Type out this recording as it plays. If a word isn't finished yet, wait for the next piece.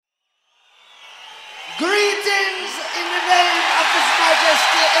Greetings in the name of His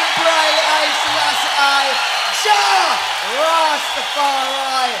Majesty Emperor I Selassie Jah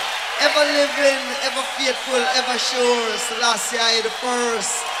Rastafari, ever living, ever faithful, ever sure, Selassie I the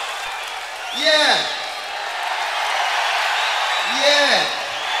first. Yeah. Yeah.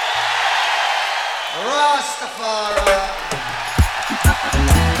 Rastafari.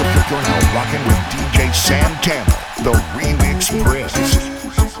 You're now rocking with DJ Santana, the Remix Prince.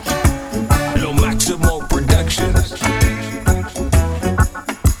 Lo Maximo Productions.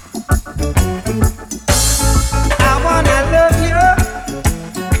 I wanna love you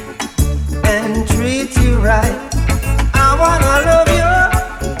and treat you right. I wanna love you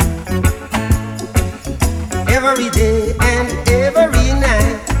every day and every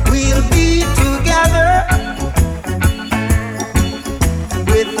night. We'll be together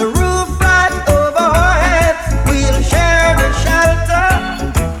with the roof right over our heads. We'll share the shelter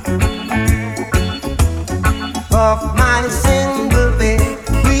of my single bed.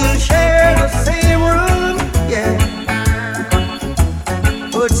 We'll share the same room, yeah.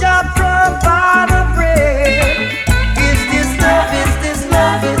 But just provide a bread. Is this love, is this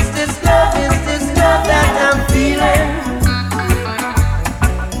love, is this love, is this love that I'm feeling?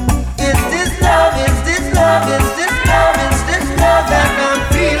 Is this love, is this love, is this love, is this love that I'm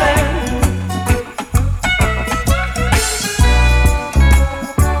feeling?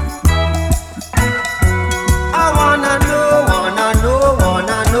 I wanna know, wanna know,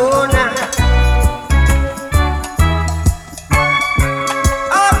 wanna know now.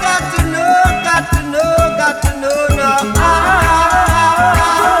 I got to know, got to know, got to know now.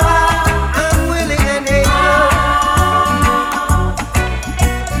 I'm willing and able,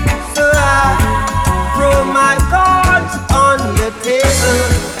 so I throw my cards on your table.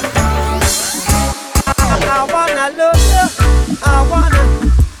 I wanna love you, I wanna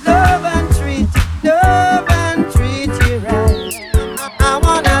love and treat you right. I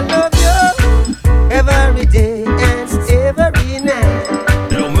wanna love you every day and every night.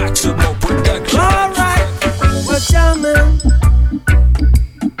 Lo Maximo Productions. Alright, we're jamming.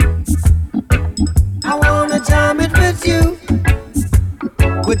 I wanna jam it with you.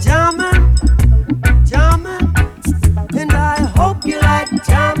 We're jamming, jamming, and I hope you like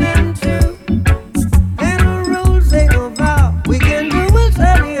jamming too. Ain't no rules, ain't no vow. We can do it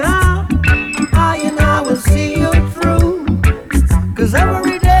anyhow. I and I will see you through. 'Cause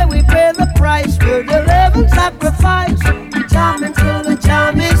every day we pay the price. We're the living sacrifice. Jamming till the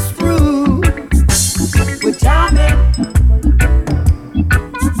jam is through. We're jamming.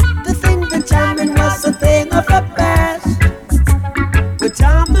 To think that jamming was a thing of the past. We're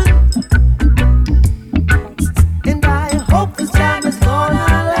jamming. And I hope this jam is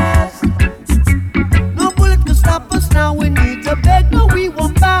gonna last. No bullet can stop us now. We need to beg, no, we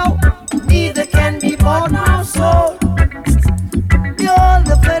won't bow. Neither can be bought nor sold. We all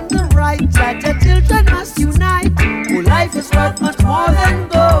defend the right. Judge our children must unite. Oh, life is worth much more than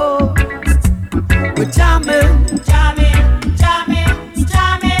gold. We're jamming, jamming, jamming,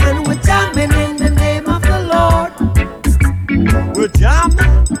 jamming, and we're jamming in the name of the Lord. We're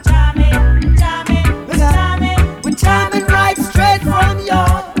jamming, jamming, jamming, jamming. We're jamming right straight from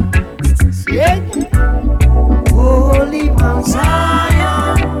your Holy Mount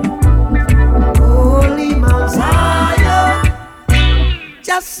Zion, Holy Mount Zion,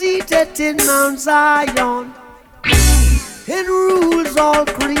 just seated in Mount Zion. It rules all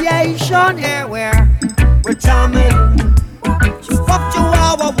creation. Here we're jamming. Fuck you,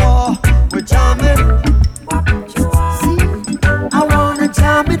 war. We're jamming. See, I wanna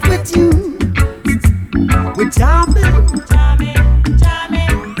jam it with you. We're jamming, jamming,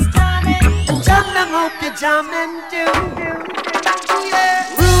 jamming, jamming. And jam them, hope you're jamming too. Yeah.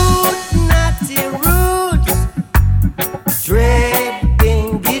 Root, natty roots, dread,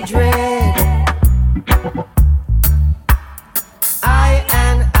 bingy dread.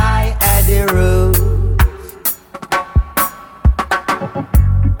 I at the roots.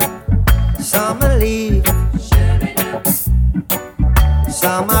 Some are leaves,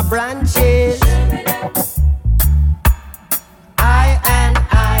 some are branches. I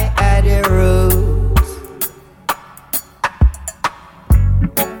at the roots.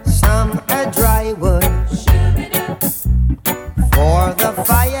 Some are dry wood for the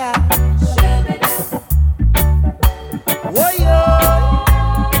fire. Whoa,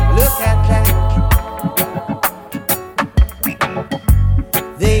 look at that.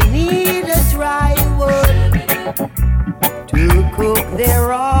 They need a dry wood to cook their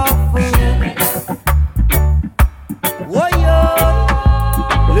raw food. Whoa,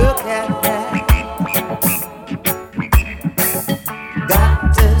 look at that. Got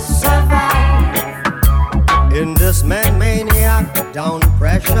to survive. In this maniac down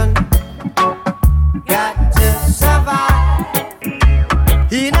depression, got to survive.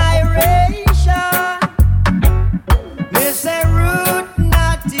 Inspiration, miss a root,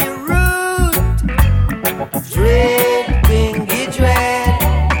 not the root. Dread, bingy dread.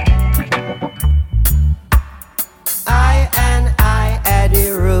 I at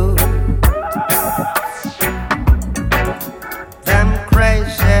the root. Them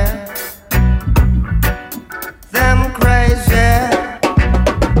crazy.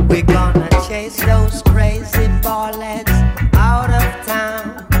 We gonna chase those crazy ballets out of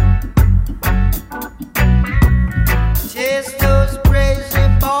town. Chase those crazy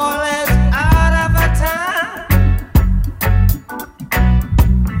ballets out of a town.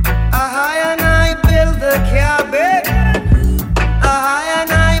 I and I build the cabin. I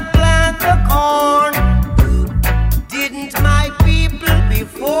and I plant the corn. Didn't my people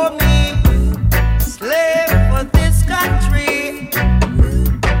before me slave for this country?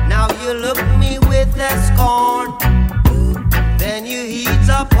 Now you look me with a scorn. Then you heat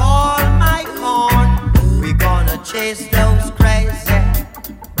up all my corn. We gonna chase those crazy.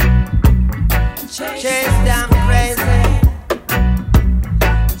 Chase them crazy.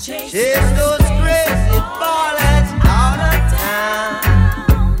 Chase those crazy ballets out of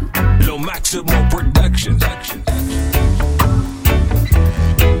town. Lo Maximo Productions.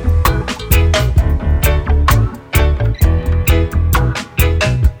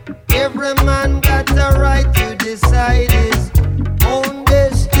 Every man got the right to decide his own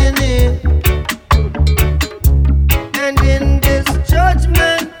destiny. And in this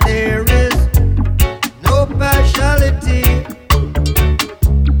judgment there is no partiality.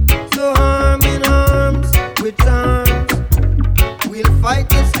 So arm in arms with arms, we'll fight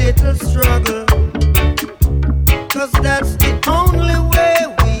this little struggle. 'Cause that's the only way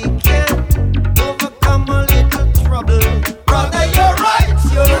we can overcome a little trouble. Brother, you're right,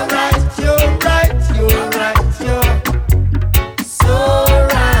 you're right, you're right, you're right, you're so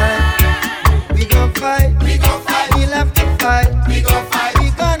right. We gon' fight, we'll have to fight, we gonna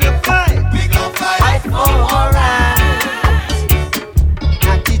fight, fight for our rights.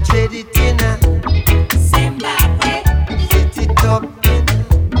 Not to trade it in a Zimbabwe, set it up in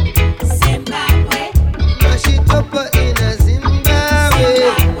Zimbabwe, mash it up in a Zimbabwe.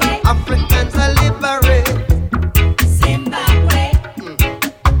 Africans are liberate. Zimbabwe,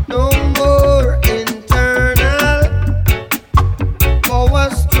 No more internal power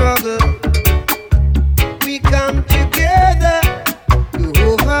struggle. We come together to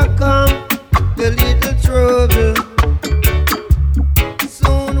overcome the little trouble.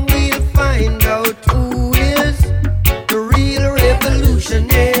 Soon we'll find out who is the real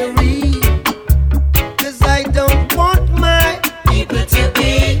revolutionary. 'Cause I don't want my people to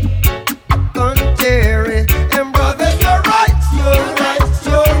be contrary. And brother, you're right, you're right,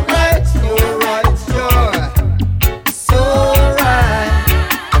 you're right, you're right, you're so right.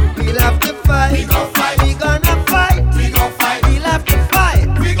 We'll have to fight, we gonna fight, we'll have to fight,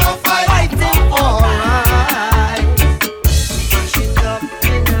 fighting for rights. Push it up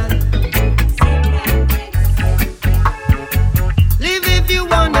in a live if you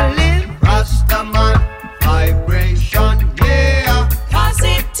wanna live. Rastaman vibration, yeah.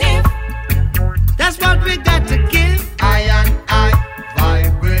 positive, That's what we got to give. I and I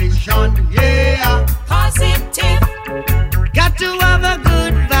vibration, yeah. positive, Got to have a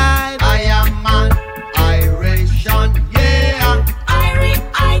good vibe. I am an iration, yeah.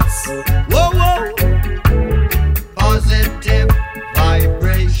 Irites, Whoa, whoa. Positive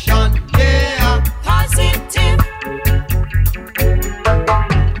vibration, yeah. positive,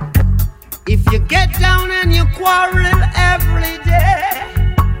 If you get down and you quarrel every day,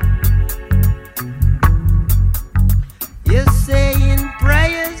 you're saying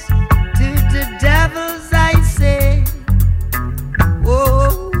prayers to the devils, I say.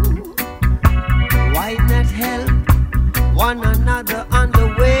 Whoa, why not help one another on the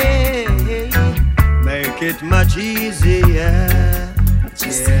way? Make it much easier.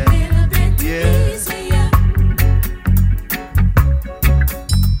 just Yeah. a little bit Yeah. easier.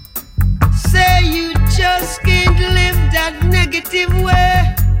 Say you just can't live that negative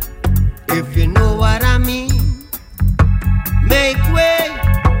way. If you know what I mean, make way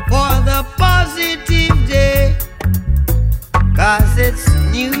for the positive day. 'Cause it's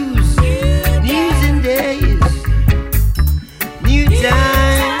news and days, new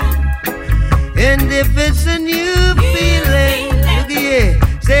time. And if it's a new feeling, look here,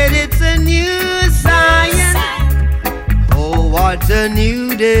 said it's a new science. Oh, what a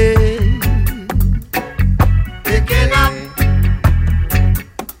new day. Picking up.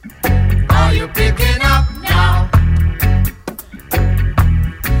 Are you picking up now?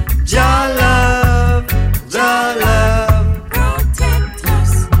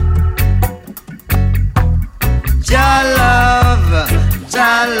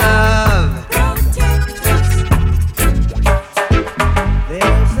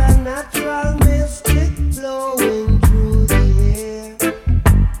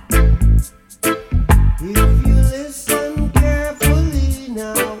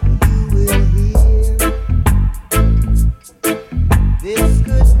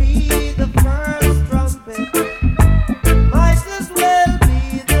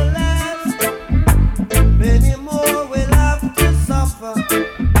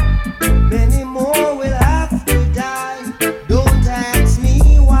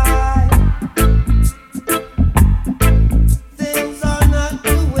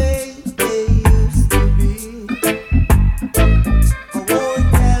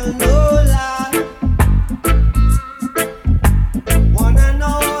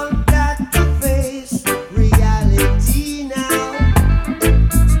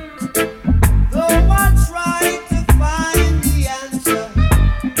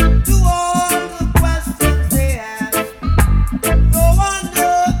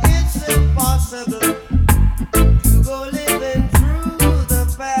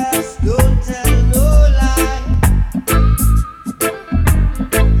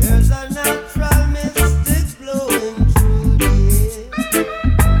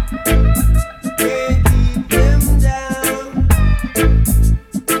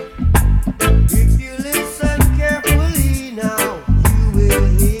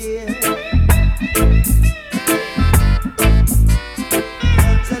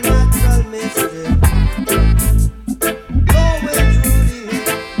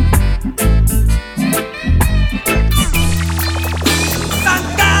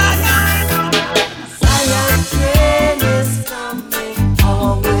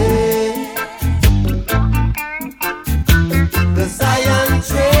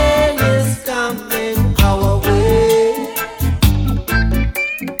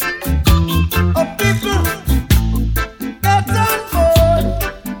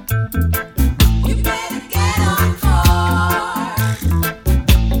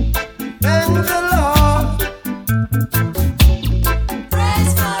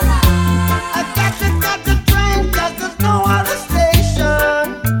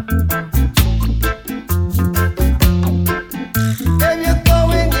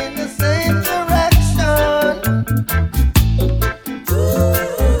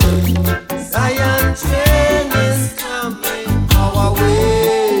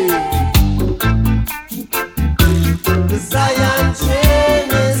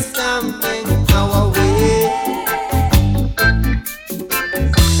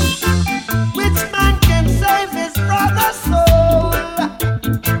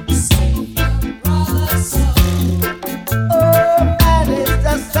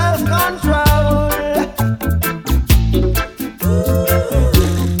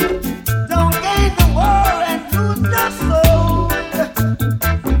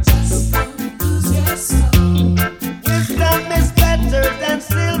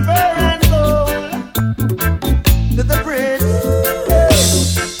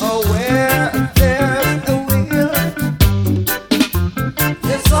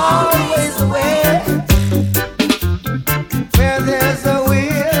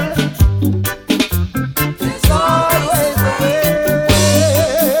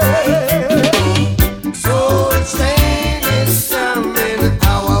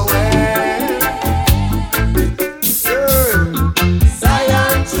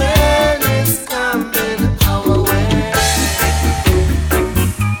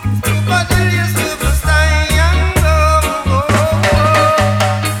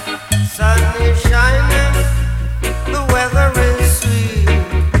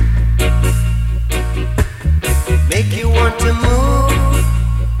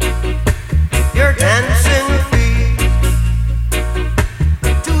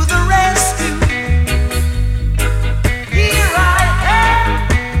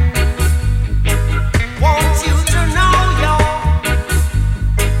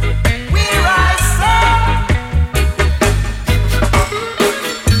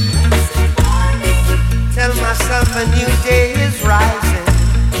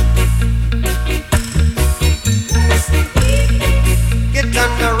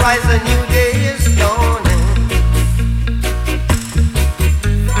 Rise, a new day is dawning.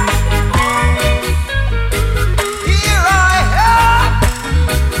 Here I am.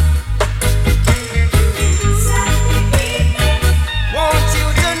 Want you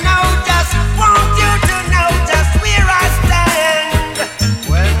to know, just want you to know just where I stand.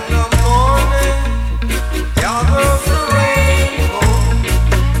 When the morning gathers the rainbow,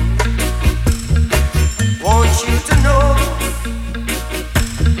 want you to know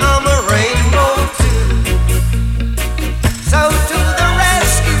I'm a rainbow too. So to the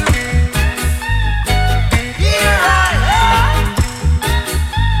rescue, here I am.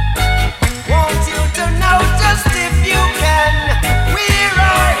 Want you to know just if you can, where I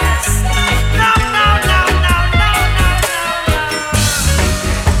no, no, no, no, no,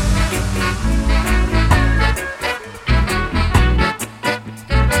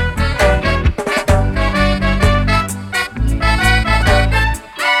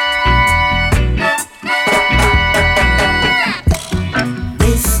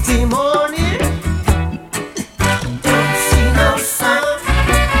 misty morning, don't see no sun.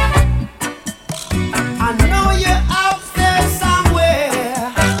 I know you're out there somewhere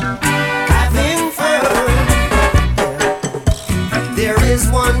having fun. There is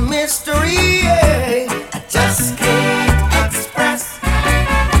one mystery I just can't express.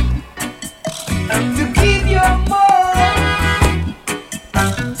 To give your more,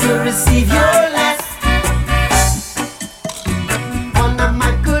 to receive your less. One of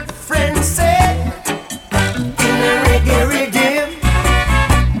my good friends said in a reggae rhythm,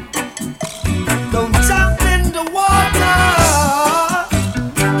 don't jump in the water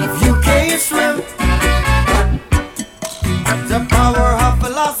if you can't swim. The power of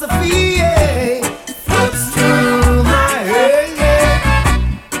philosophy floats through my head,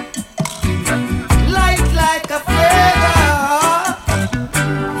 light like a feather,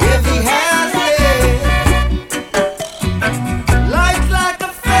 heavy as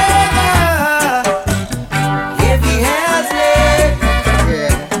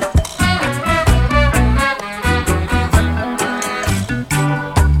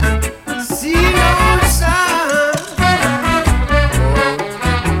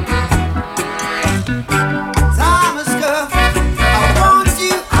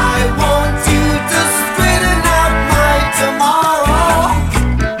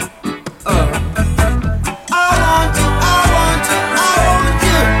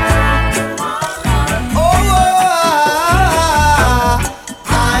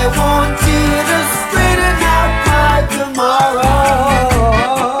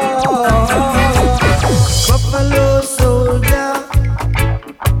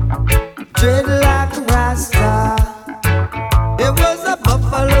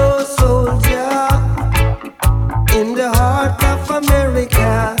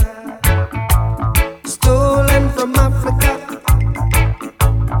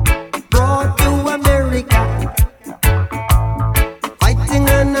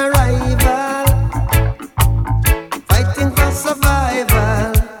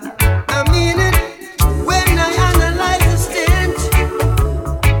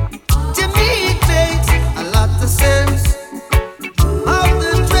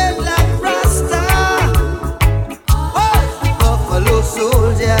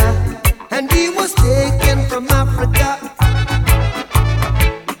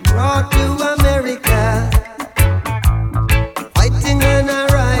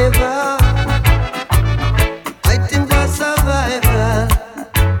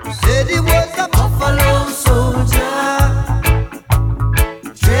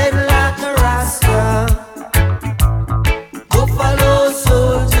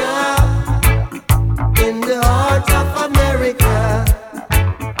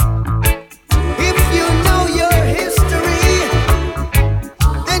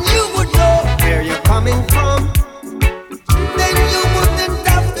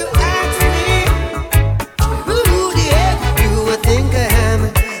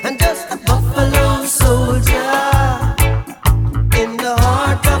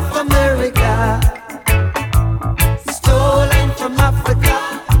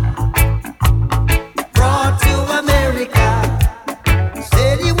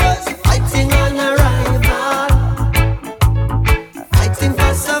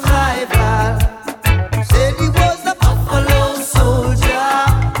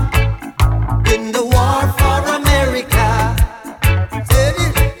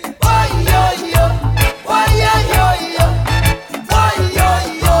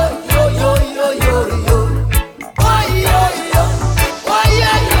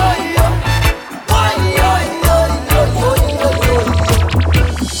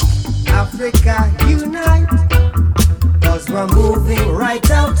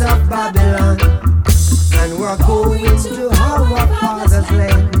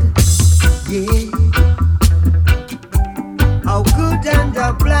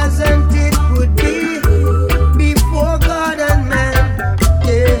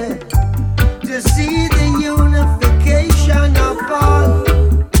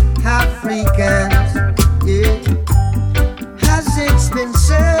been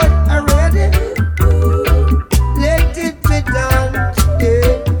said already. Let it be done.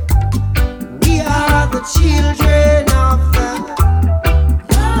 Yeah. We are the children of the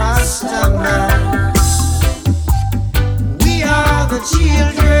Rasta man. We are the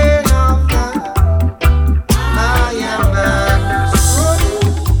children of the Maya man.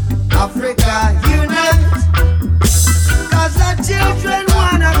 Africa unite, 'cause the children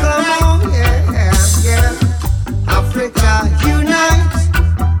wanna come home. Yeah, yeah. Africa unite,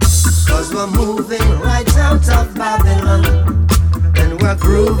 'cause we're moving right out of Babylon, and we're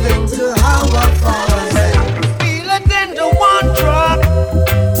grooving to our father's. Feel it in the one drop,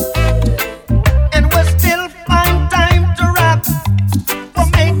 and we still find time to rap.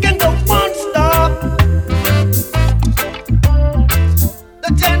 We're making the one stop.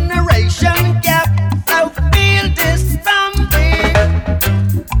 The generation gap, so feel this from me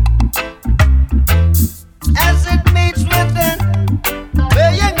as it meets within,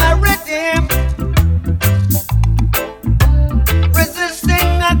 playing a rhythm,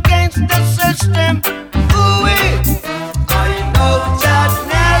 resisting against the system. Ooh-wee. I know God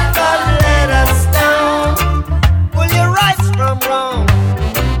never let us down. Pull your rights from wrong.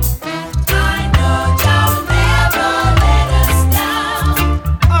 I know you'll never let us down.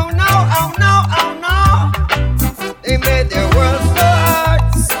 Oh no, oh no, oh no. They made their world so hard.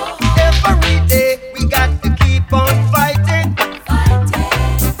 Every day we got to keep on fighting.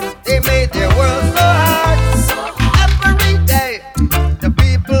 They made their world so hard. Every day the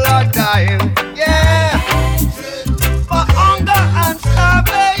people are dying. Yeah. For hunger and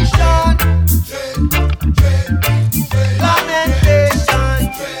starvation. Lamentation.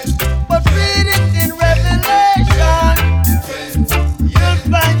 But read it in Revelation. You'll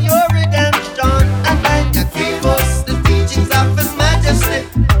find your redemption. And when you give us the teachings of His Majesty,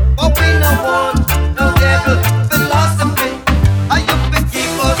 but we no want no devil philosophy. Or you can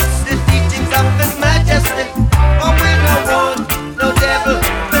give us the teachings of His Majesty, but we no want no devil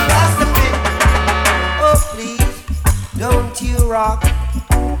philosophy. Oh please, don't you rock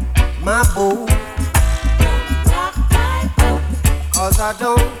my boat, 'cause I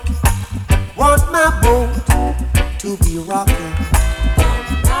don't want my boat to be rocking.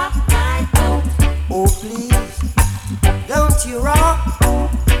 Oh please, don't you rock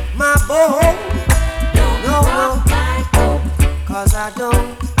my boat. No, no, 'cause I don't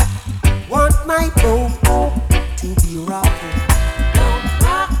want my boat to be rocking.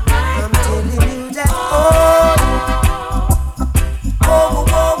 I'm telling you that, oh, oh,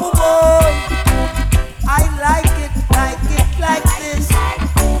 oh, oh, oh. I like it like this.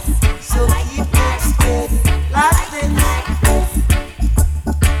 So keep it steady like this.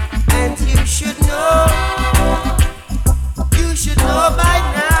 And you should know by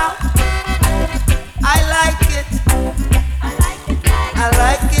now. I like it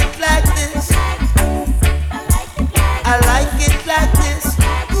like this. I like it like this.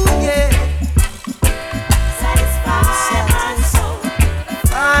 Ooh yeah. Satisfy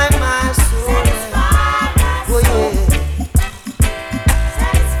my soul. Oh yeah.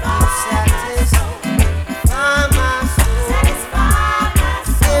 Satisfy my soul.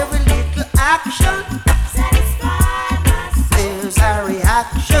 Every little action, there's a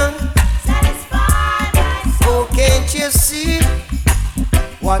reaction. Oh, can't you see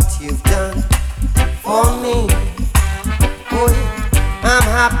what you've done for me? Oh, yeah. I'm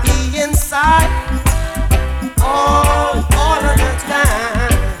happy inside all of the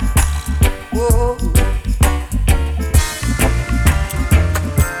time. Whoa.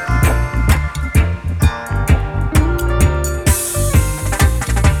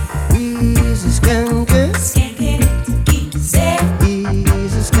 Easy skanker,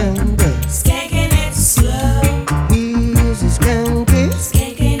 easy skanker, easy skanker,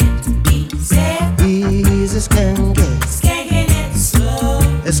 easy skanker.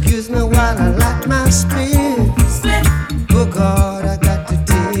 Excuse me while I light my split. Oh God, I got to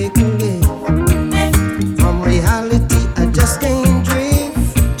take a lift. From reality, I just can't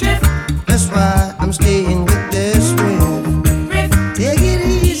drift. That's why I'm staying with this riff. Take it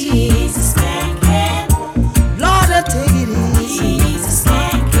easy, Lord, I take it easy.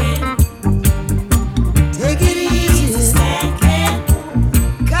 Take it easy,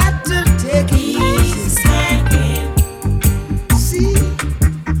 got to take it easy. See,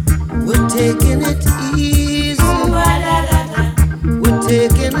 we're taking it easy. We're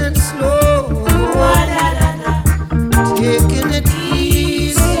taking it slow. Taking it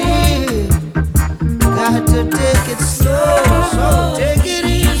easy. Got to take it slow. So take it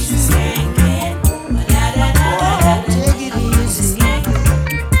easy. Oh, take it easy.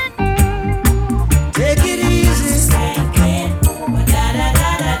 Take it easy.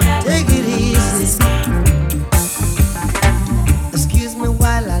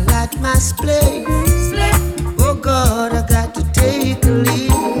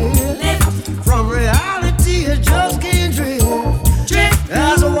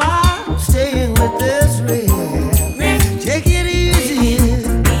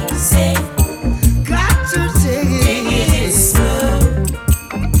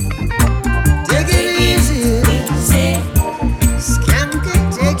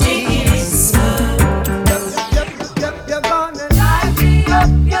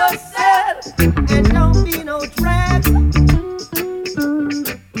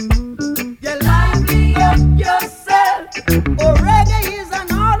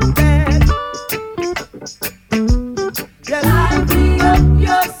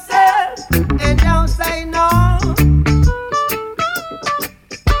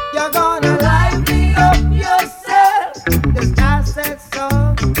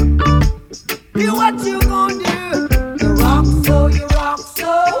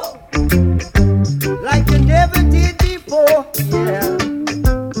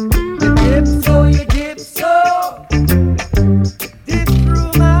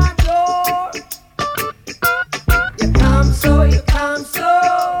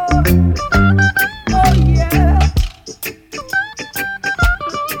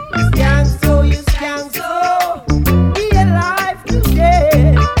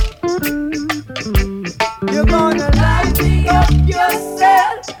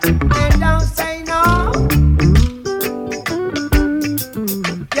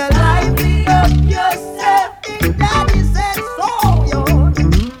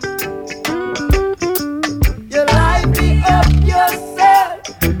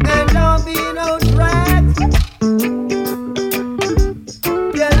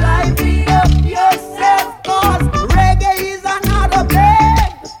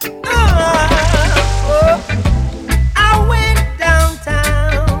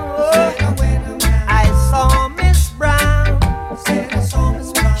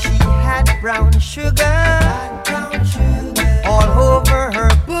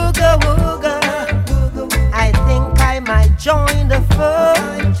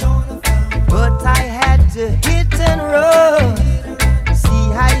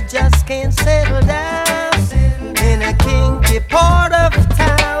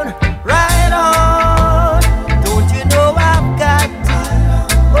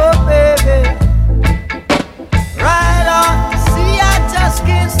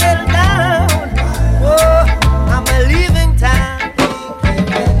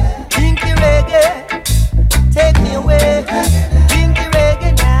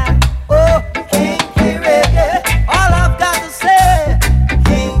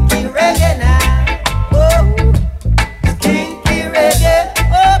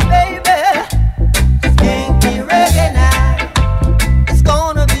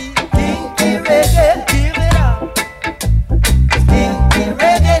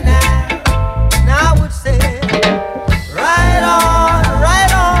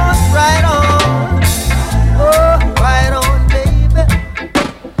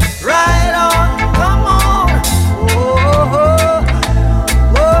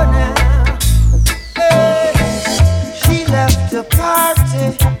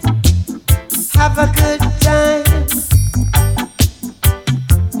 have a good time.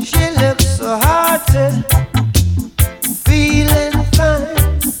 She looks so hearty, feeling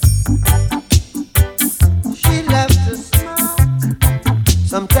fine. She loves to smoke,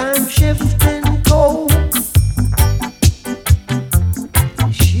 sometimes shifting cold.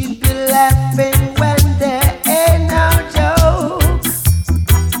 She'd be laughing when there ain't no joke.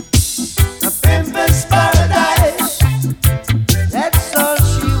 A pimpin's paradise, that's all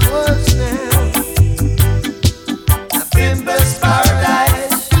she was now. A pimpin's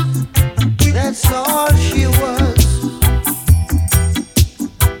paradise, that's all she was.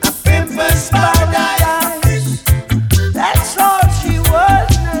 A pimpin's paradise, that's all she was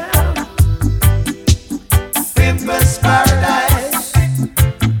now. A pimpin's paradise,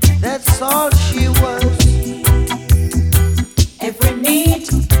 that's all she was. Every need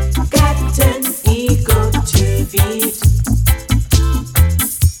got an ego to feed.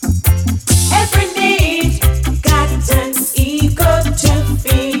 Every need got an ego to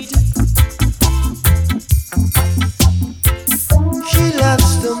feed. She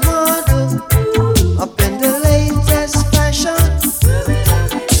loves the model up in the latest fashion.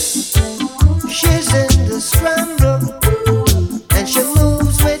 She's in the scramble and she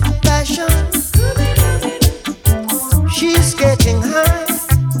moves with passion. She's getting high,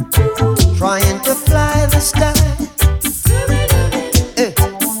 trying to fly the sky. Eh,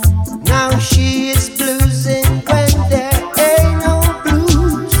 Now she is bluesing when there ain't no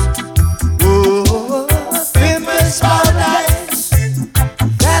blues. Oh, pimpin's paradise,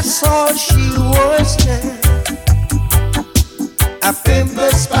 that's all she was now. A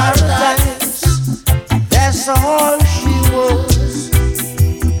pimpin's paradise, that's all she was.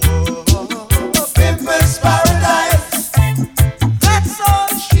 Oh, pimpin's paradise, that's all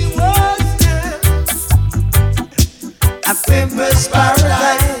she was now. A pimpin's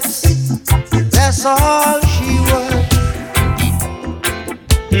paradise, that's all she was.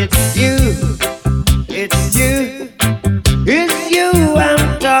 It's you, it's you, it's you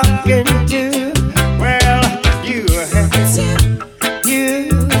I'm talking to. Well, you, It's you,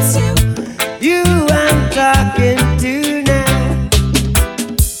 it's you. you I'm talking to now.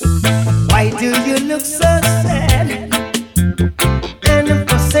 Why do you look so sad and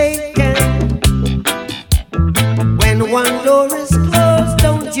forsaken? When one door is closed,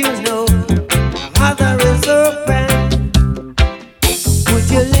 don't you know the other is open? Would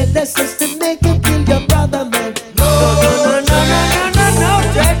you let the system make you kill your brother, man? No, no, no, no, no, no,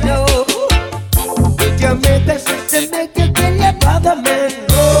 no, Jack, no. Would you make the system make you kill your brother, man?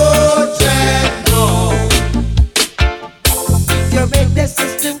 No, Jack, no. You make the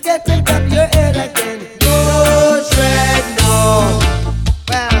system get it up your head again. No, Jack, no.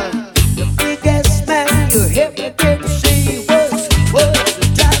 Well, the biggest man you ever did see was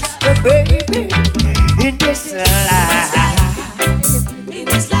just a baby in this life. In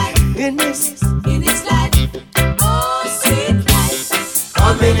his life, In this in his life, oh sweet life.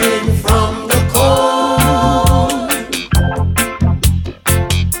 coming in from the cold.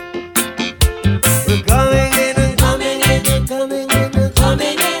 We're coming in and coming in and coming in and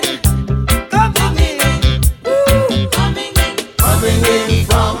Coming in, coming in, woo, coming in. coming in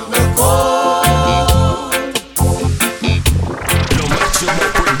from the cold. The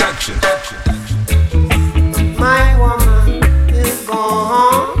Maximum Production. My woman is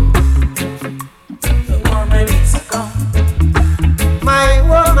gone. The woman is gone. My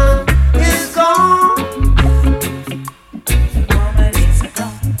woman is gone. The woman is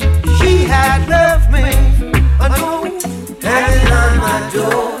gone. She had left me a note hanging on my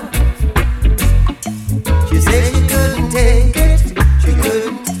door. She said she couldn't take it, she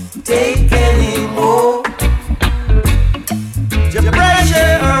couldn't take anymore. The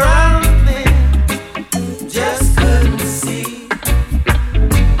pressure around me just couldn't see.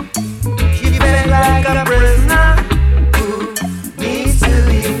 She felt like a prisoner who needs to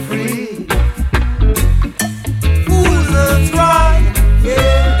be free. Fools are right,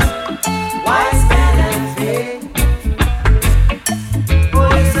 yeah. Wise man and faith. Oh,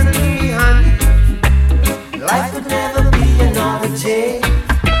 listen to me, honey. Life could never be another day.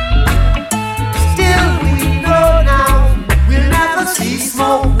 Still, we know now we'll never see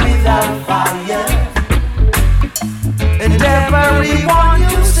smoke without fire. And everyone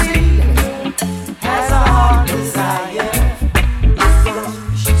you see has a heart desire.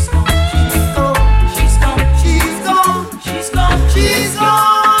 She's gone, She's gone, she's gone, she's gone, she's gone. she's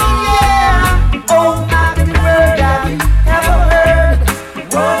gone, yeah. Oh, my good word, have you ever heard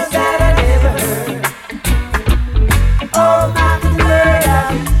words that I never heard? Oh, my good word,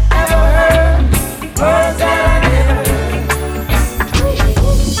 have you ever heard words that I never heard?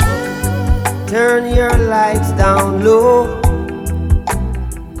 turn your lights down low.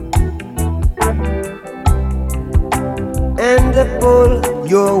 And pull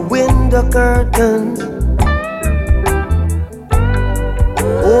your window curtains.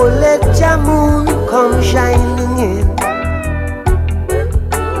 Oh, let your moon come shining in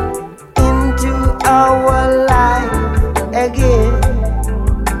into our life again.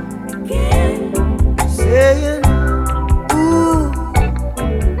 Saying, ooh,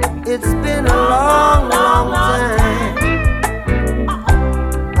 it's been a long, long time.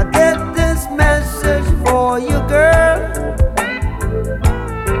 I get this message for you, girl.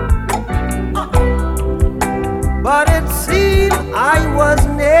 But it seemed I was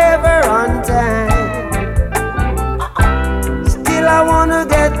never on time. Still I wanna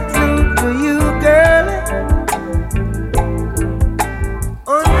get through to you, girl.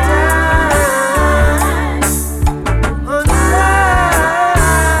 On time. On time.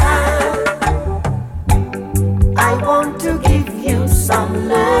 I want to give you some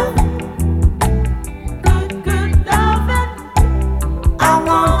love. Good, good loving. I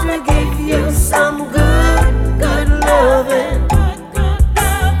want to give you some good, good loving.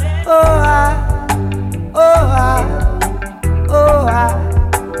 Oh, oh, oh,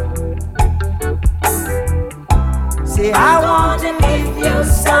 say I want to give you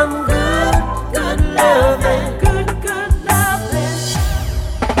some good, good loving. Good, good loving.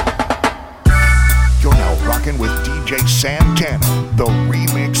 You're now rocking with DJ Santana, the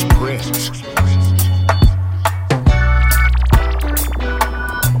Remix Prince.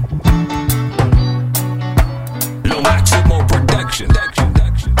 Maximo production.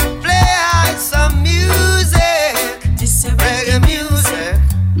 Play some music, reggae music.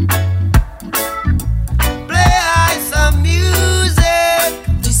 Play some music,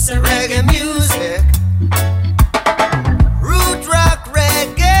 reggae music. Root rock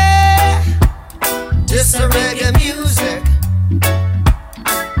reggae, this a reggae music.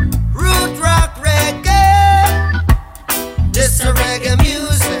 Root rock reggae, this a reggae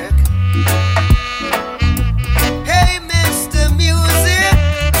music. Hey, Mr. Music,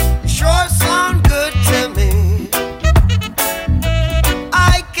 sure sound good to me.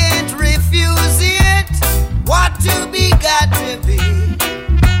 I can't refuse it. What to be, got to be.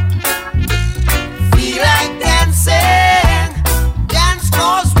 Feel like dancing, dance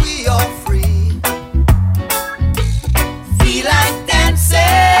 'cause we are free. Feel like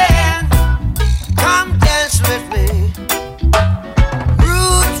dancing, come dance with me.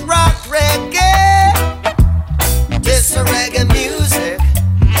 Roots rock reggae, this a reggae music.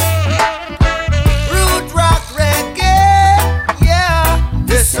 Root rock reggae, yeah,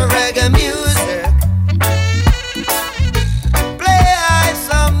 this a reggae music. Play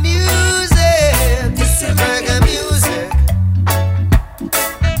some music, this a reggae music.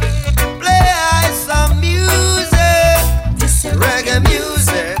 Play some music, this a reggae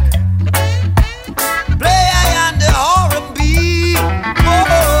music. Play on the R&B, oh,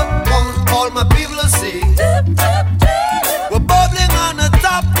 all my people will see. We're bubbling on the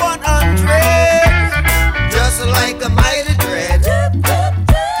top 100, just like a mighty dread.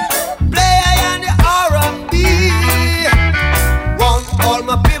 Play on the R&B, want all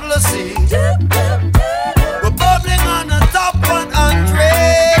my people to see. We're bubbling on the top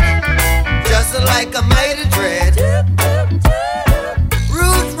 100, just like a mighty dread.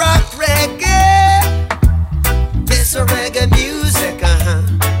 Root rock reggae, this a reggae music,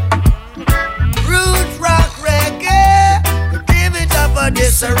 Root rock reggae, give it up for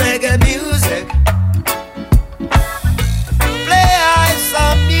this a reggae music. Play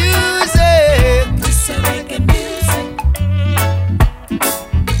some music, this a reggae music.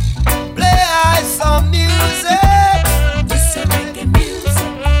 Play some music, this a reggae music.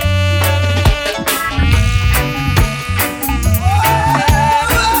 Oh,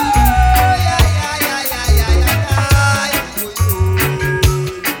 yeah, yeah, yeah, yeah, yeah, yeah.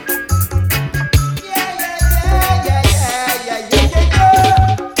 Yeah, yeah, yeah, yeah, yeah, yeah, yeah,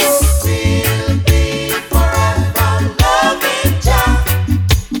 yeah.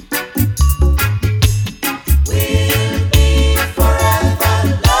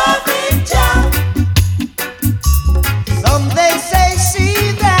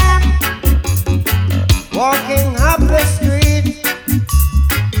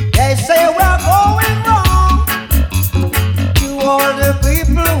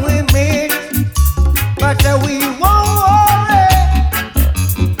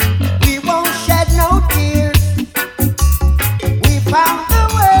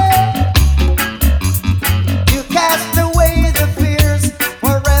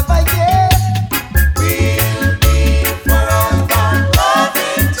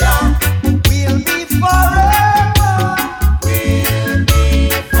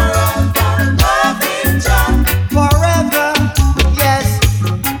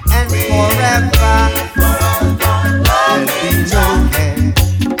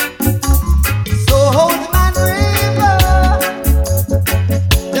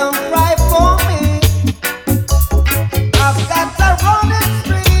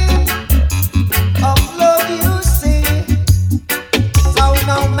 So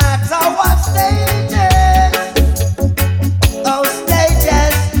no matter what stages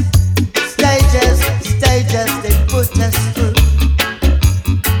they put us through,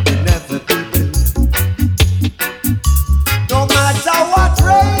 we'll never be blue. No matter what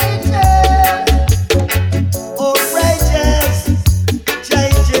rages,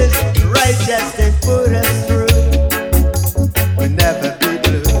 changes they put us through, we'll never be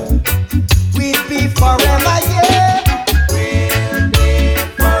blue. We'll be forever, yeah. We'll be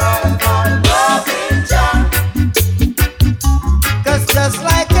forever loving Jah. 'Cause just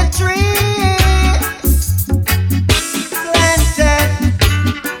like a tree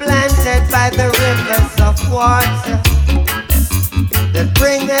planted by the rivers of water that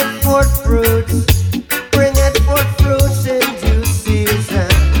bringeth forth fruits in due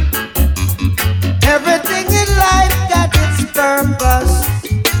season. Everything in life got its purpose,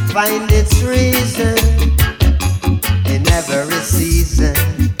 find its reason in every season.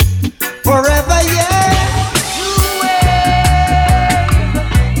 Forever, yeah.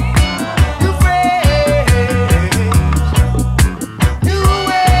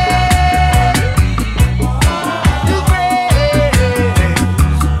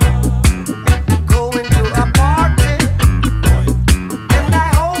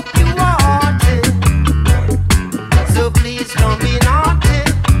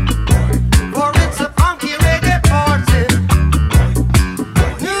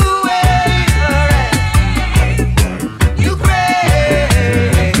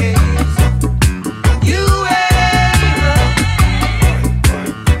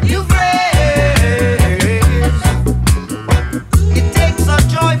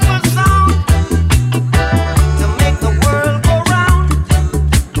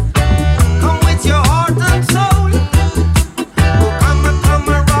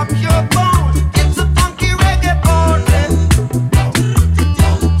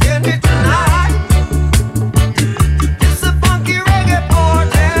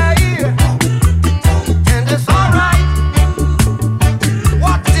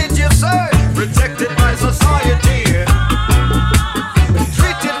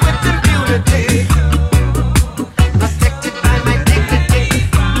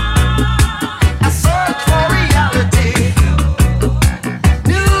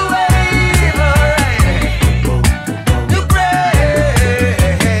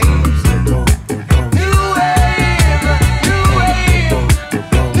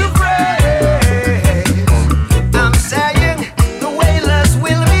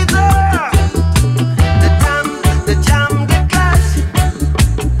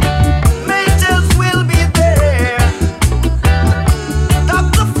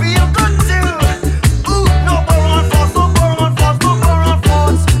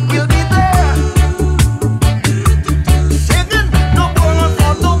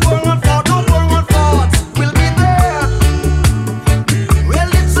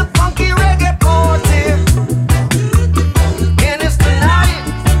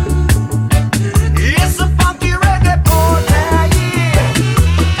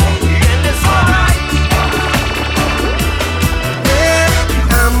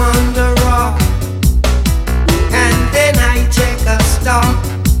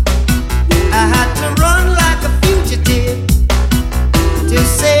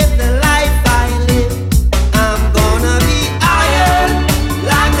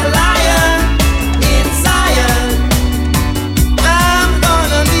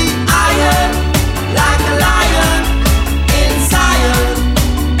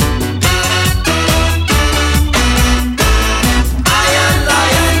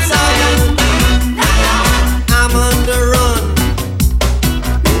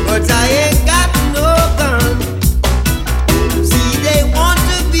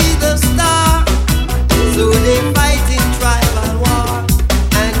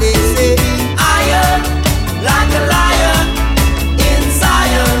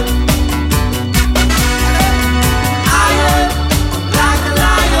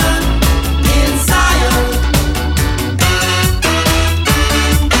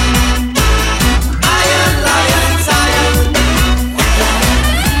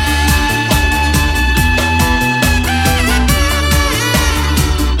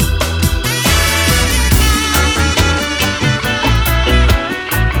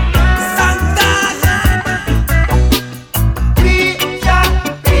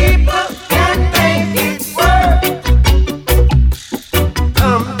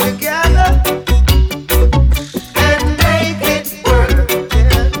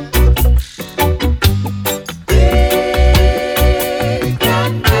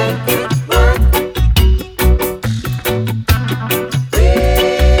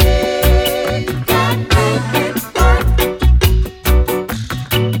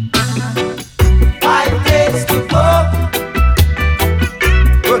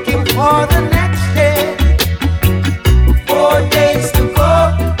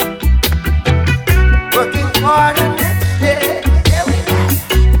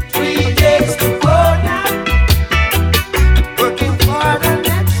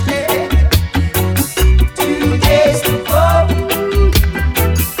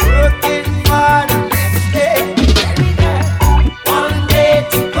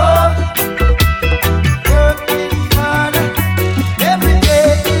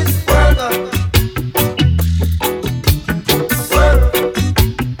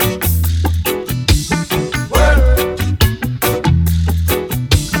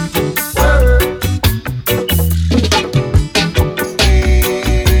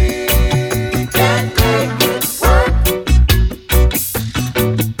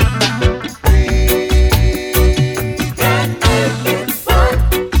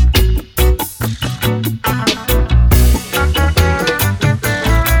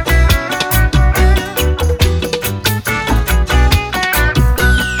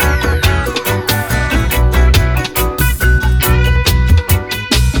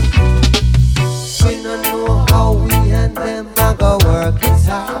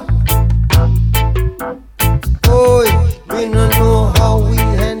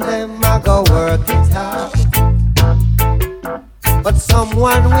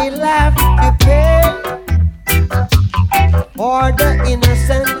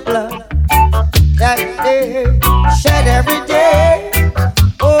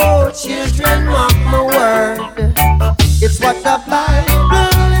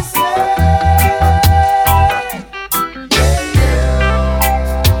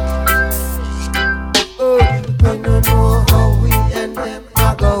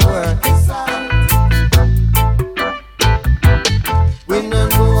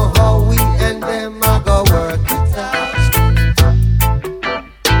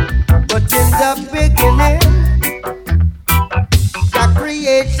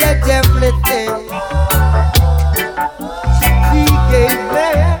 created everything. He gave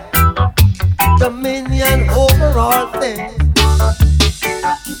man dominion over all things.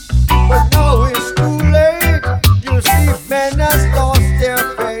 But now it's too late. You see, men has lost their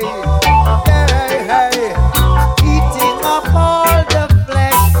faith. Hey, hey, eating up all the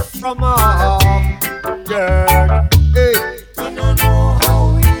flesh from off dirt. Hey. We don't know how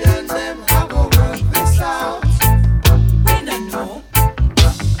we and them have to work this out. We don't know.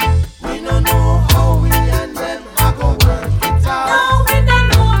 We don't know how we and them have to work it out. No, we don't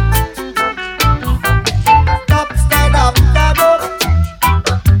know. Stop, stand up, stand up.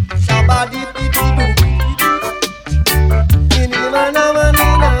 Somebody did do.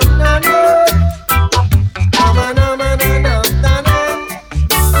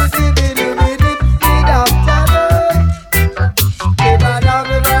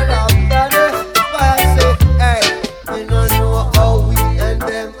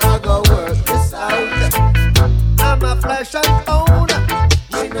 Flesh and bone.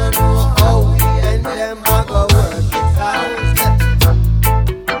 We don't know how we and them have to work it out.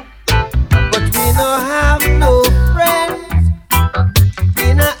 But we no have no friends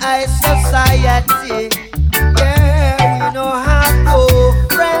in a high society. Yeah, we no have no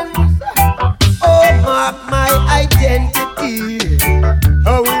friends. Oh, mark my identity.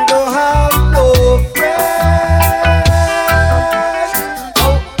 Oh, we no have no friends.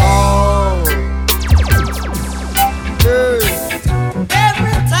 Oh, oh. Yeah.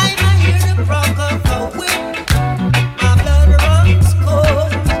 Every time I hear the crack of a whip, my blood runs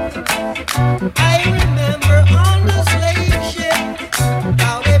cold. I remember on the slave ship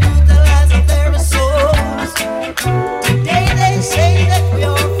how they brutalized their souls. Today they say that we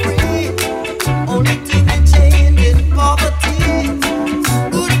are free, only to be chained in poverty.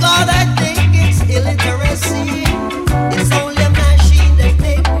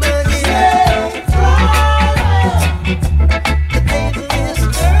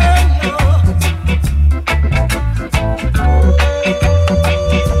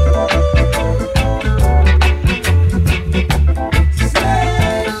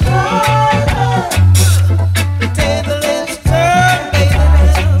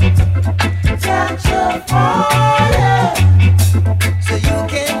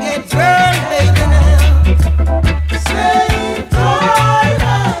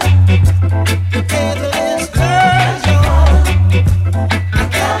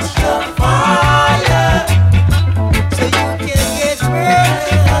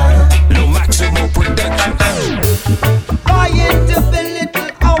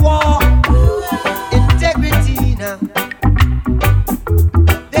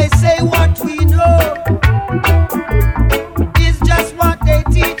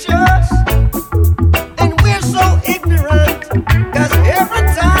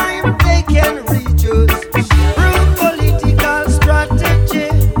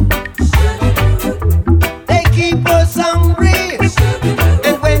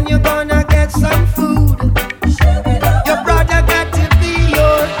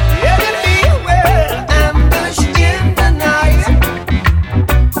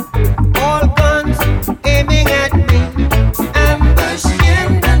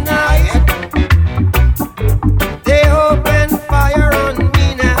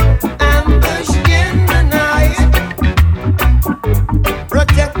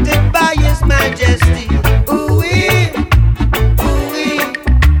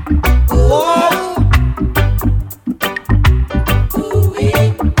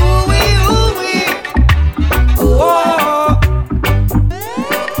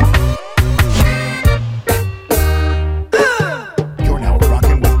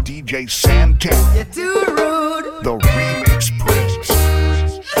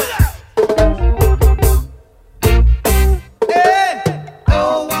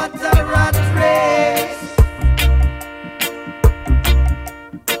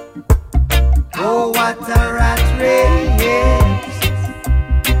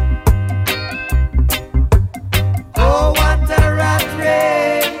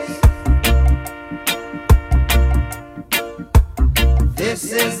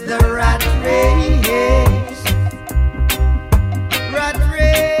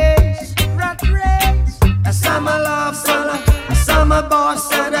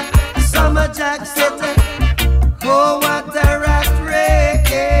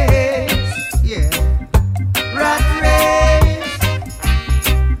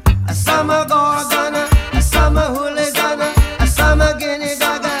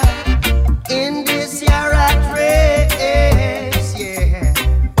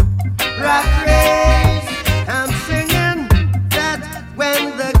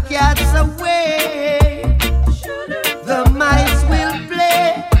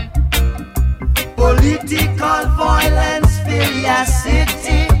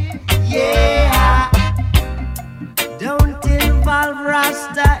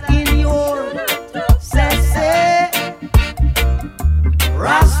 Rasta in your say.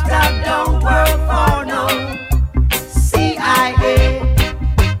 Rasta don't work for no CIA.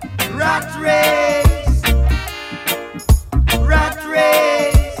 Rat race, rat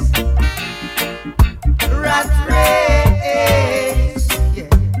race, rat race, yeah.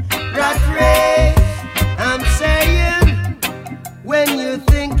 Rat race. I'm saying, when you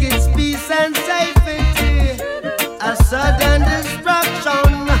think it's peace and safety, a sudden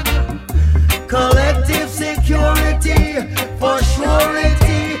destruction, collective security for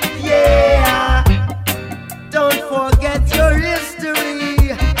surety, yeah. Don't forget your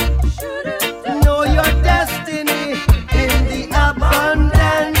history, know your destiny. In the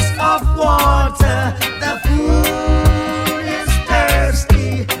abundance of water, the food is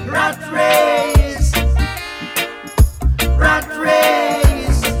thirsty. Rat race, rat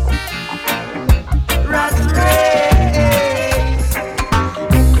race, rat race.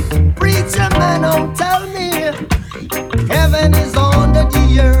 Preacher man, don't tell me heaven is under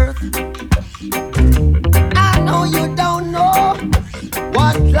the earth. I know you don't know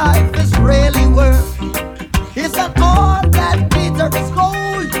what life is really worth. It's an all that bitter is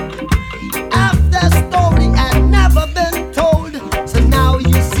gold. After story had never been told, so now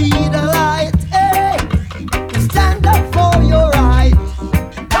you see the light. Hey, stand up for your right.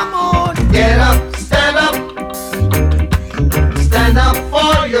 Come on, get up, stand up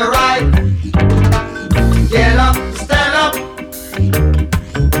for your right. Get up, stand up.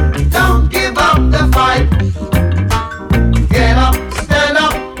 Don't give up the fight. Get up, stand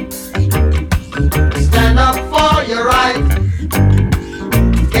up. Stand up for your right.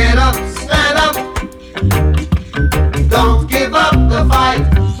 Get up, stand up. Don't give up the fight.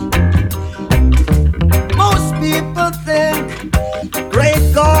 Most people think great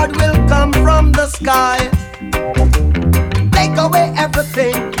God will come from the sky, take away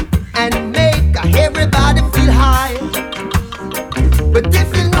everything and make everybody feel high. But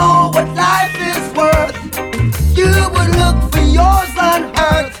if you know what life is worth, you would look for yours on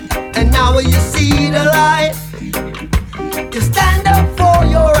earth. And now you see the light, you stand up for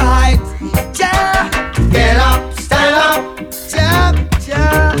your right. Yeah. Get up, stand up. Yeah,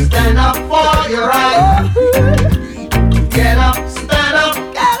 yeah. Stand up for your right. Get up, stand up.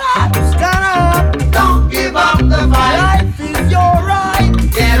 Get up, stand up. Don't give up the fight. Life is your right.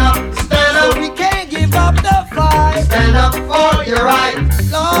 Get up, stand up. So we can't give up the fight. Stand up for your right.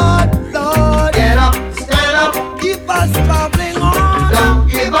 Lord, Lord. Get up, stand up. Keep us bubbling on. Don't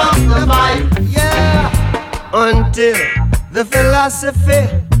give up the fight. Yeah. Until the philosophy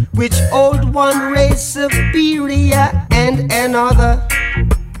which hold one race superior and another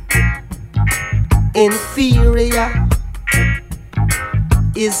inferior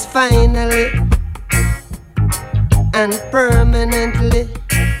is finally and permanently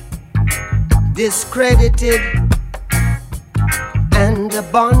discredited and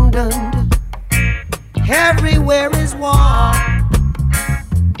abandoned. Everywhere is war.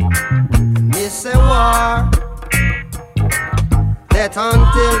 Miss a war. That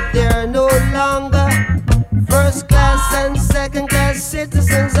until they're no longer first class and second class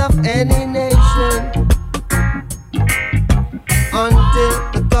citizens of any nation, until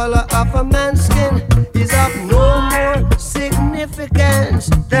the color of a man's skin is of no more significance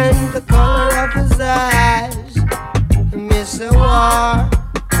than the color of his eyes. Miss a war.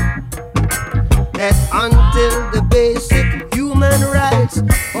 That until the basic human rights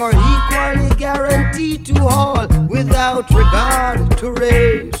are equally guaranteed to all without regard to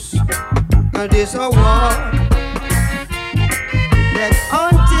race, it is a war. That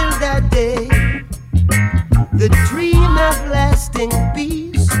until that day, the dream of lasting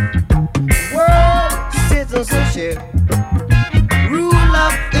peace, world citizenship, rule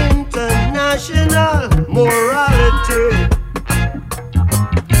of international morality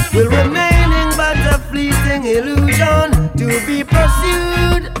will remaining but a fleeting illusion to be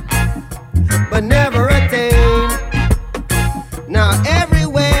pursued but never attained. Now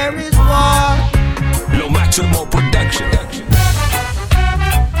everywhere is war. Lo Maximo Production.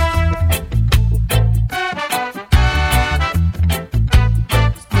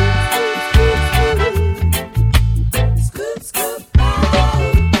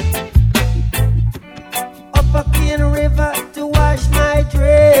 Up a Cane River to wash my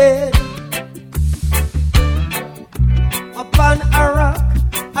dread. Upon a rock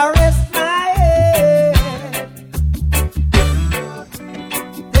I rest my head.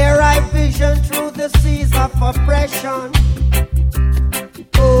 There I vision through the seas of oppression.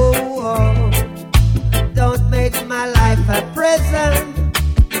 Oh, don't make my life a prison.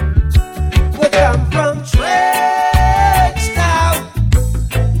 We come from trench town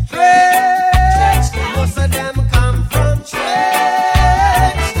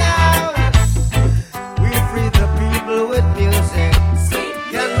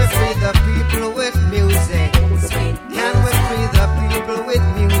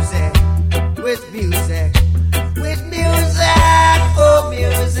music, with music, with music, oh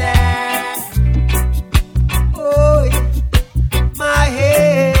music, oh my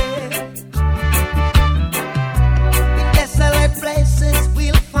head. In desolate places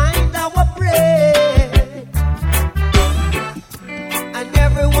we'll find our bread, and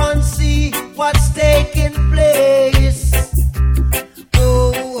everyone see what's taking place.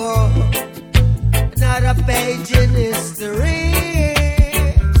 Oh, another page in history.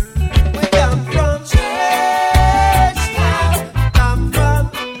 We come from church town, come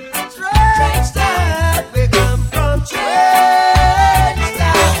from church town, we come from church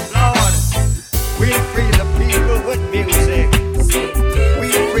town. Lord, we free the people with music. We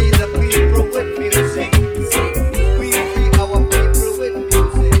free the people with music. We free our people with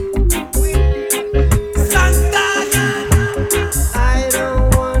music. Santana. I don't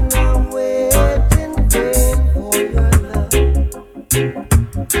wanna wait in vain for your love.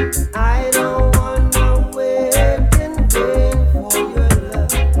 I don't wanna wait in vain for your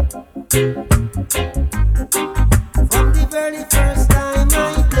love. From the very first time I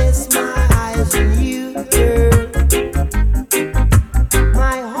placed my eyes on you, girl,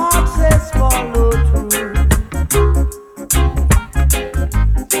 my heart says follow through.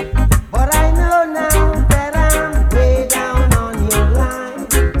 But I know now that I'm way down on your line.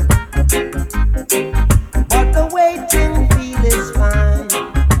 But the waiting feel is fine.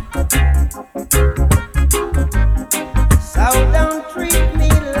 So don't treat me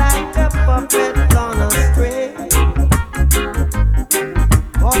like a puppet on a string,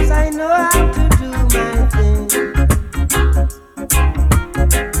 'cause I know how to do my thing.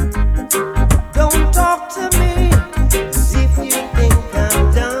 Don't talk to me if you think I'm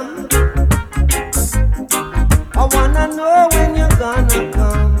dumb. I wanna know when you're gonna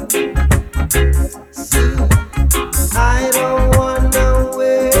come. See, I don't wanna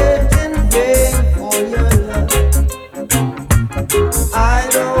wait in vain for your love. I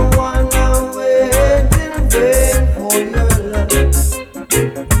don't wanna wait in vain for your love.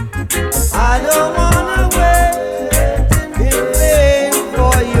 I don't wanna wait in vain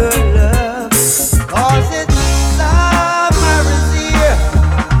for your love. 'Cause it's summer is here,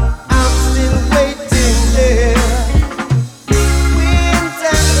 I'm still waiting there.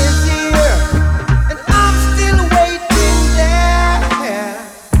 Winter is here, and I'm still waiting there.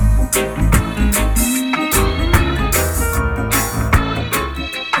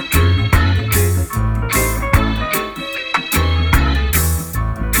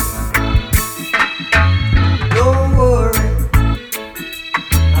 Don't worry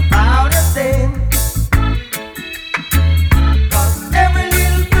about a thing, 'cause every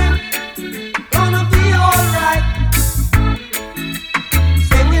little thing gonna be alright.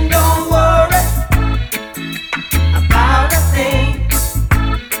 Singing, don't worry about a thing,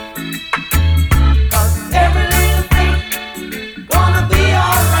 'cause every little thing gonna be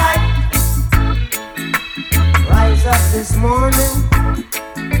alright. Rise up this morning,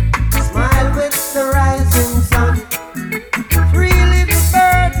 smile with the rising sun. Three little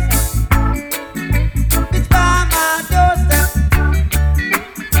birds, it's by my doorstep,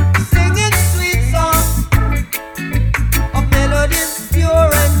 singing sweet songs of melodies pure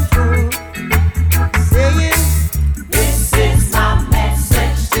and true, saying, This is my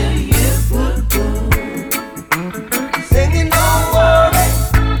message to you. singing, don't worry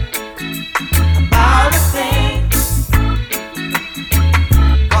About a thing,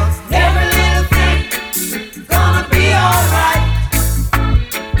 'cause every little thing gonna be alright.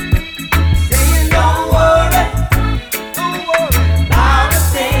 saying, don't worry About a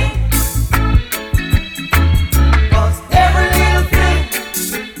thing, 'cause every little thing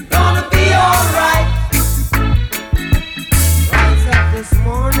gonna be alright. rise up this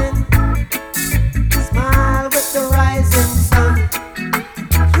morning, smile with the rising sun.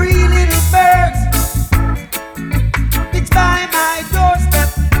 Three little birds, it's by my doorstep,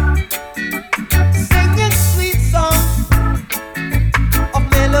 singing sweet songs of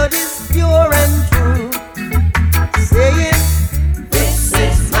melodies pure and true, saying, This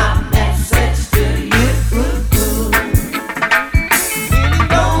is my message to you. meaning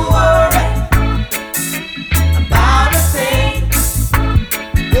don't worry About a thing,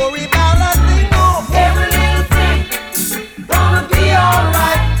 worry about nothing, no. every little thing gonna be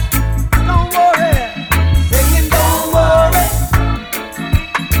alright. Don't worry, singing, don't worry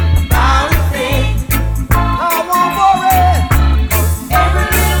About a thing, I won't worry. every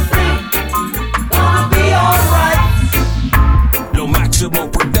little thing gonna be alright. Lo Maximo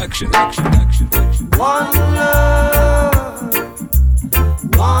Production. One love,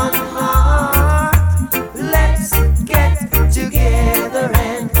 one heart. Let's get together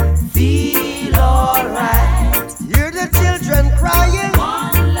and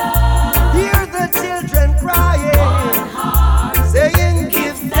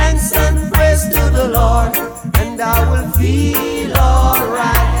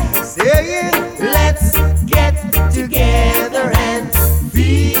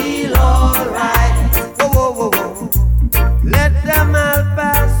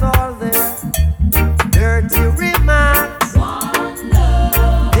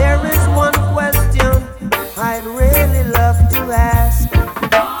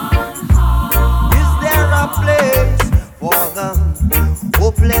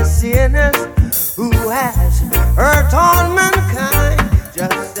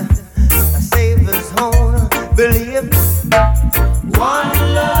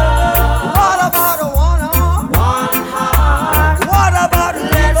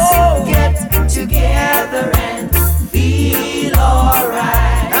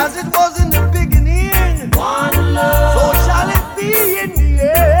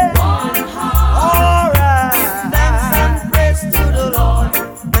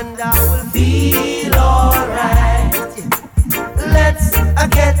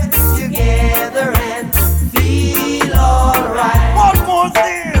together and feel alright. One more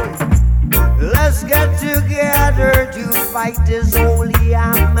thing. Let's get together to fight this holy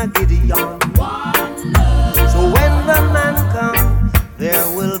Armageddon. So when the man comes, there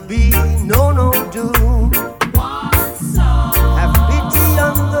will be no doom. Have pity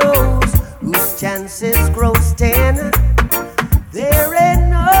on those whose chances grow thin. There ain't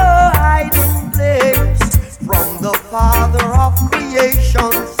no hiding place from the Father of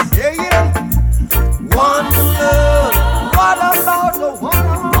creation. Say it. One love. What about the one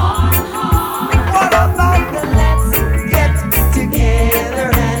heart? What about the let's get together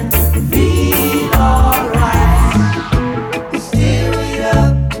and feel alright? Stir it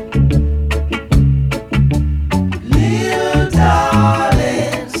up, little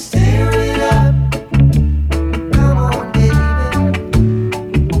darling. Stir it up. Come on, baby.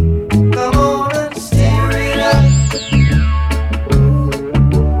 Come on and stir it up.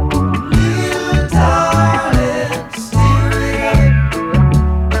 Little darling, stir it up.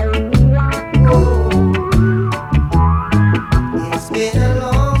 Oh, it's been a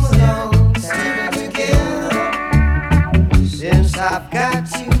long time together since I've got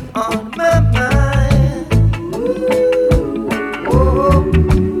you on my mind. Oh,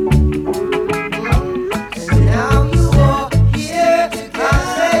 and now you are here. I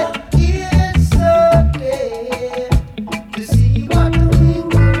said it's okay to see what we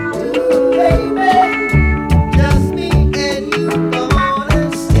can do, baby. Just me and you, come on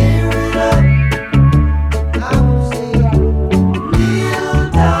and stir it up. I will say, little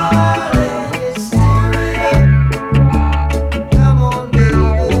darling, stir it up. Come on, baby.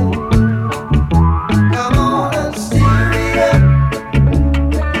 Come on and stir it up.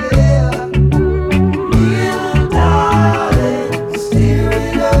 Yeah. Little darling, stir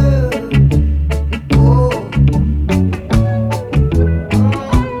it up. Oh.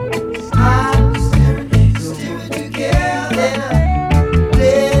 I will stir it together.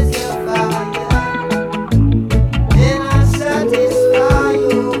 Blaze your fire. Then I satisfy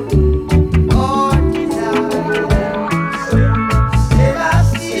you all desires. Still I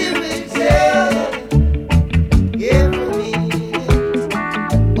steer it every minute.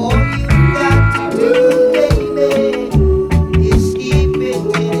 All you got to do, baby, is keep it in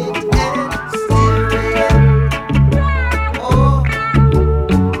it and stir it up. Oh,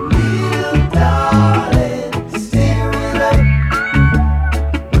 little darling, stir it up.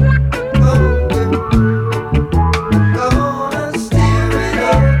 Come on and stir it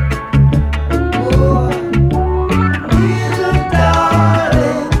up. Oh, little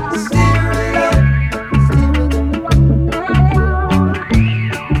darling, stir it up.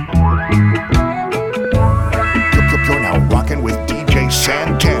 You're now rocking with DJ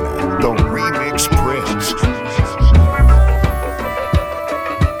Santana, the Remix Prince.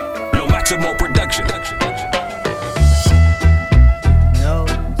 No Maximo Production. No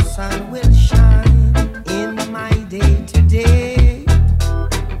sun will shine in my day today.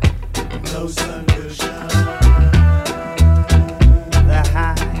 No sun will shine. The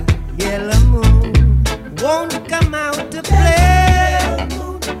high yellow moon won't come out to play.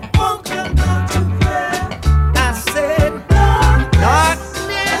 Won't come out to play. I said,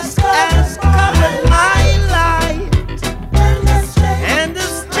 darkness has covered my light and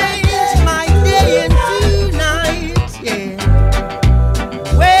has changed my day into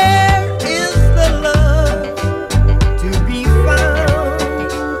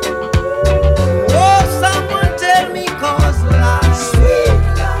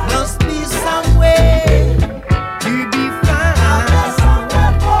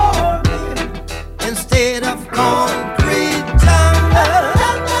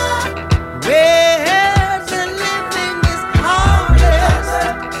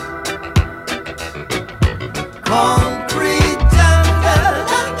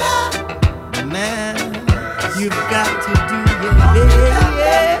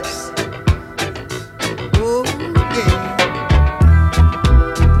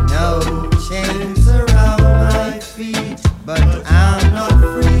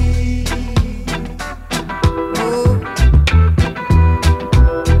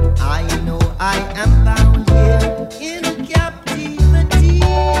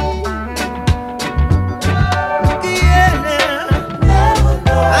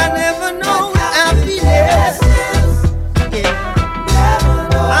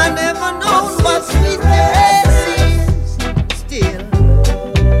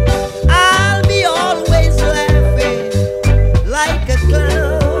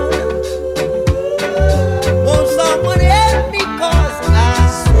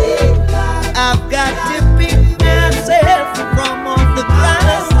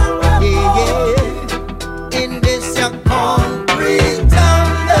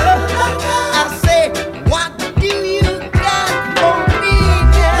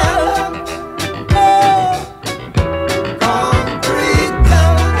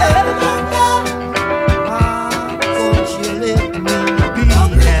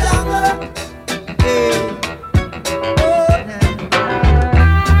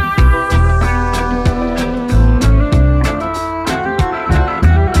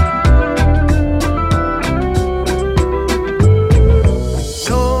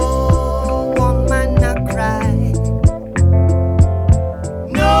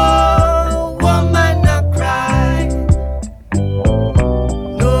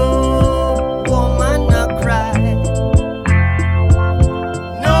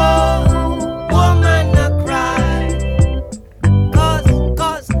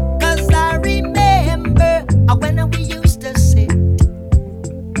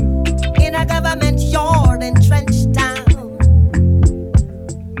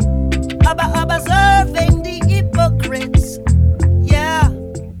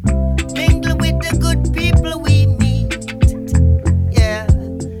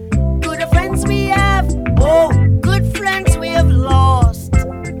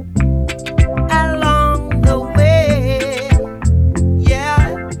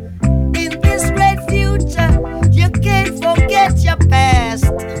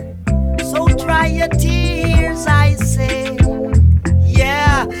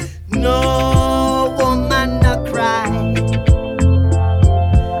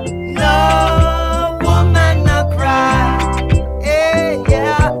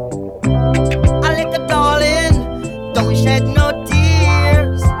don't shed no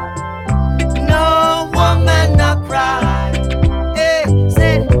tears. No woman no cry. Hey,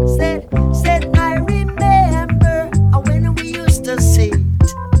 said, I remember when we used to sit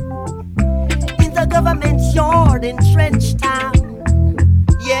in the government yard in Trench Town.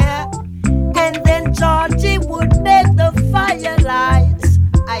 Yeah, and then Georgie would make the firelights.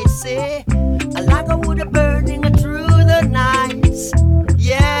 I say, a log of wood burning through the nights.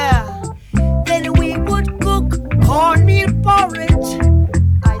 Yeah, then we would cook cornmeal porridge.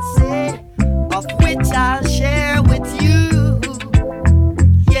 I say, of which I'll share with you.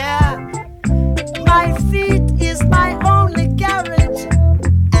 Yeah, my feet is my only carriage,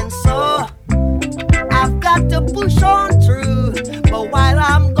 and so I've got to push on through. But while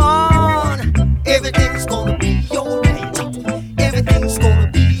I'm gone, everything's gonna be alright. Everything's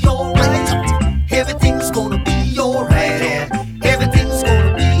gonna be alright. Everything's gonna be alright. Everything's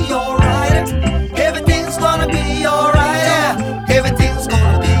gonna be alright. Everything's gonna be alright. Everything's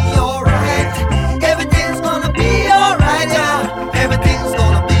gonna be alright. Everything's gonna be alright. Everything's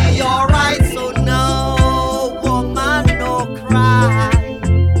gonna be alright. So no woman no cry.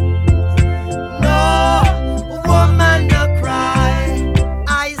 No woman no cry.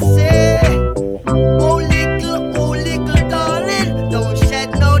 I say, oh little darling, don't shed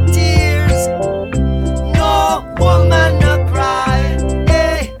no tears. No woman no cry.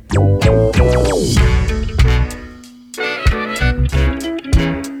 Hey.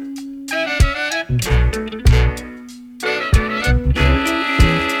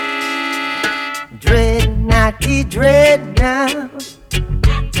 Dread, naughty dread now.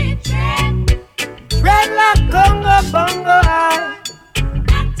 Dread like Congo bongo high.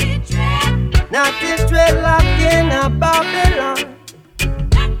 Naughty dread like in a Babylon.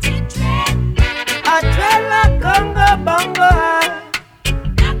 I dread like Congo bongo high.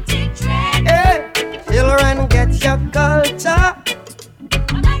 Hey, children, get your culture.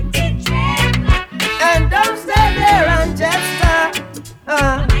 And don't stay there and just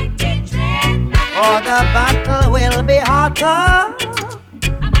or the battle will be hotter.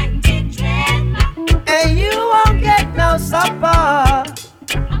 And you won't get no supper.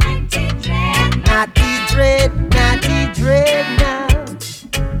 Naughty dread now.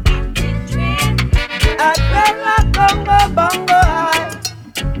 I dread like Congo bongo high.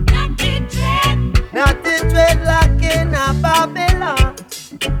 Naughty dread like in a Babylon.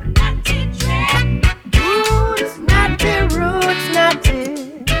 Roots naughty.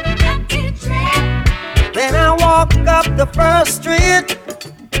 Then I walk up the first street.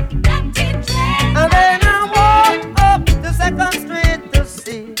 And then I walk up the second street to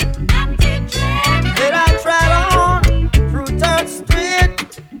see. Then I tread on through 3rd Street.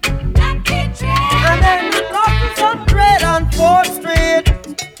 And then I go to some dread on 4th Street.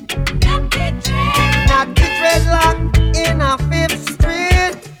 Naughty dreadlock in a 5th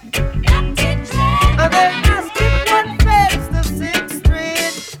Street. And then I skip one fence to 6th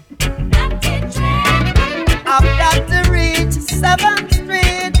Street. I've got to reach 7th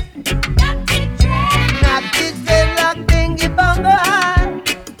Street. Naughty dreadlock dingy bongo high.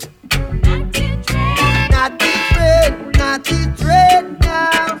 Naughty dread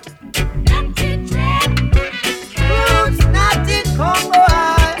now. Roots naughty Congo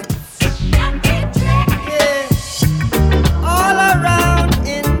high. Yeah. All around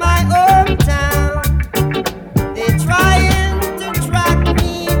in my hometown, they're trying to track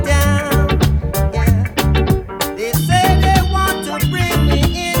me down. Yeah. They say they want to bring me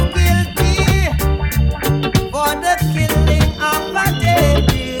in guilty for the killing of a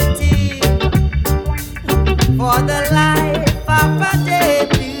deputy, for the life of a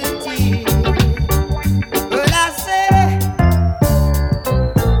deputy. But I say,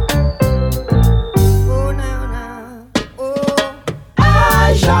 oh now, oh, I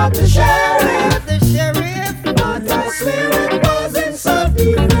shot the sheriff, but I swear it wasn't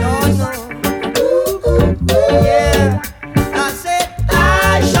self-defense. No. Yeah, I said I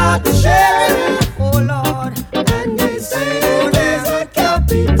shot the sheriff, oh Lord, and they say there's a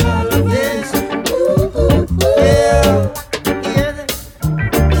capital offense. Yeah,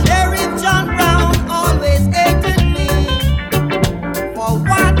 the Sheriff John Brown always hated me. For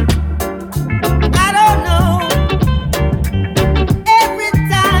what? I don't know. Every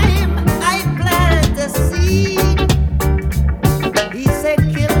time I plant a seed, he said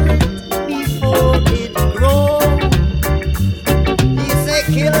kill it before it grows. He said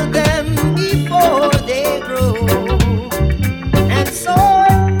kill them before they grow. And so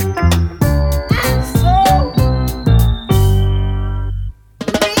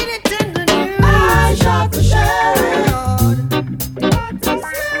read it in the news. I shot the sheriff, but I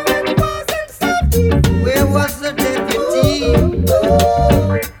swear it wasn't self-defense. Where was the deputy?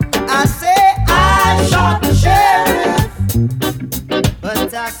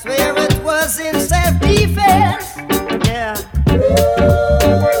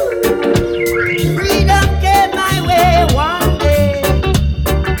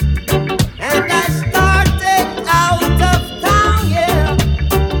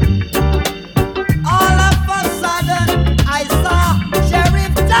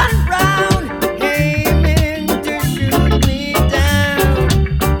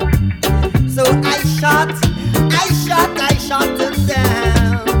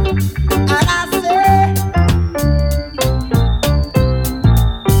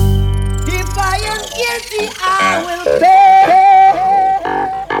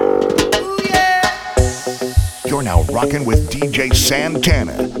 rocking with DJ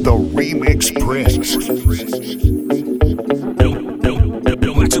Santana, the Remix Prince.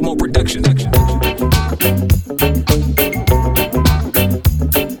 Lo Máximo Production.